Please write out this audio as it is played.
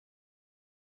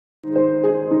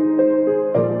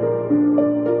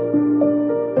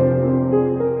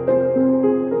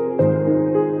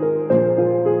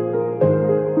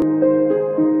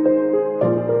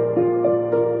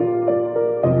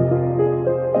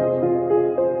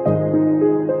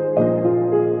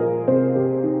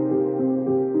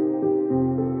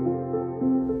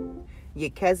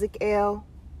YECHEZQ'EL,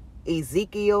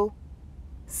 Ezekiel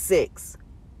 6.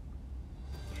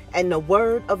 And the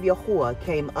word of Yahuwah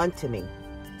came unto me,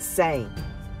 saying,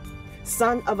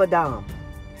 Son of Adam,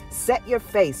 set your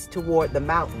face toward the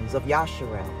mountains of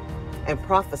Yasharel, and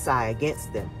prophesy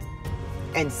against them,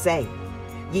 and say,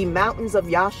 Ye mountains of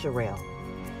Yasharel,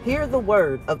 hear the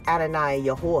word of Adonai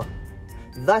Yahuwah.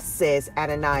 Thus says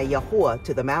Adonai Yahuwah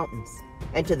to the mountains,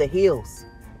 and to the hills,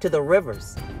 to the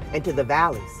rivers, and to the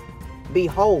valleys,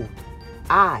 Behold,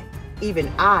 I, even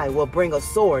I, will bring a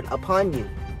sword upon you,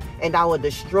 and I will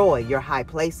destroy your high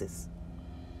places.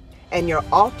 And your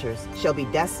altars shall be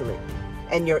desolate,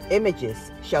 and your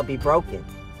images shall be broken,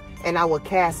 and I will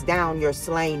cast down your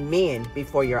slain men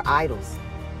before your idols.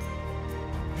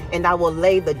 And I will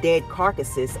lay the dead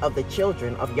carcasses of the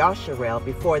children of Yasharel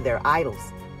before their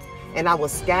idols, and I will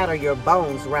scatter your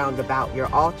bones round about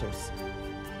your altars.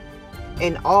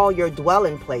 In all your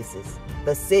dwelling places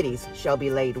the cities shall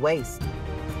be laid waste,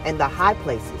 and the high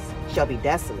places shall be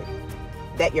desolate,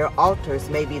 that your altars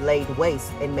may be laid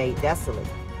waste and made desolate,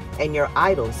 and your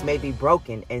idols may be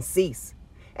broken and cease,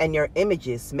 and your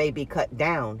images may be cut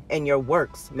down, and your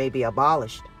works may be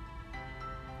abolished.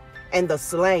 And the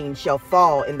slain shall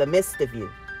fall in the midst of you,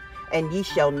 and ye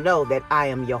shall know that I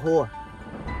am Yahuwah.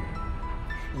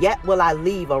 Yet will I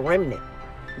leave a remnant,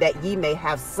 that ye may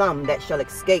have some that shall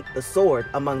escape the sword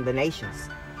among the nations,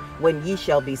 when ye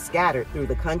shall be scattered through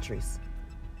the countries.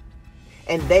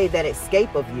 And they that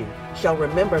escape of you shall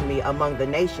remember me among the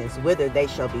nations whither they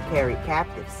shall be carried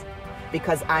captives,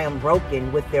 because I am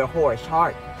broken with their whorish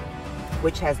heart,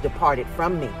 which has departed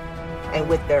from me, and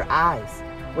with their eyes,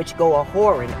 which go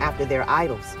a-whoring after their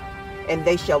idols. And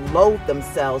they shall loathe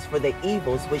themselves for the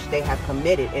evils which they have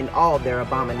committed in all their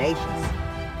abominations.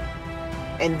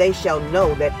 And they shall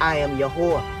know that I am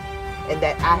Yahuwah, and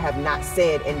that I have not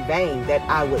said in vain that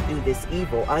I would do this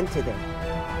evil unto them.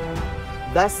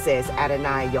 Thus says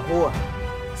Adonai Yahuwah,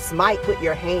 Smite with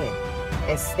your hand,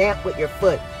 and stamp with your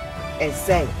foot, and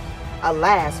say,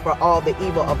 Alas for all the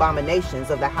evil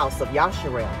abominations of the house of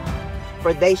Yasharel,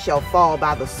 for they shall fall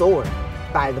by the sword,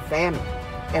 by the famine,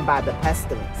 and by the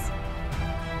pestilence.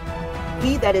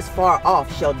 He that is far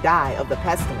off shall die of the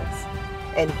pestilence,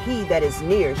 and he that is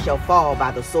near shall fall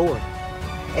by the sword,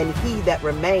 and he that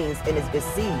remains and is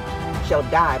besieged shall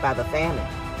die by the famine.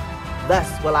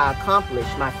 Thus will I accomplish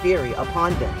my fury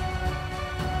upon them.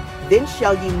 Then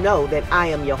shall ye know that I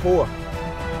am Yahuwah,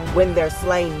 when their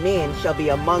slain men shall be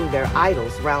among their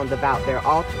idols round about their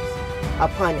altars,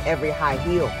 upon every high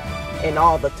hill, and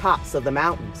all the tops of the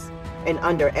mountains, and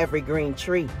under every green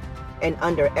tree, and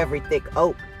under every thick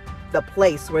oak, the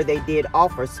place where they did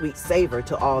offer sweet savor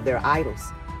to all their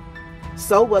idols.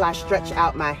 So will I stretch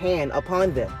out my hand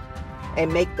upon them,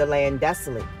 and make the land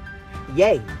desolate,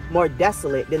 yea, more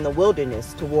desolate than the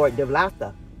wilderness toward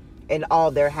Idolatrous, and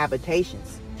all their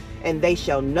habitations, and they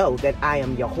shall know that I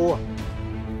am Yahuwah.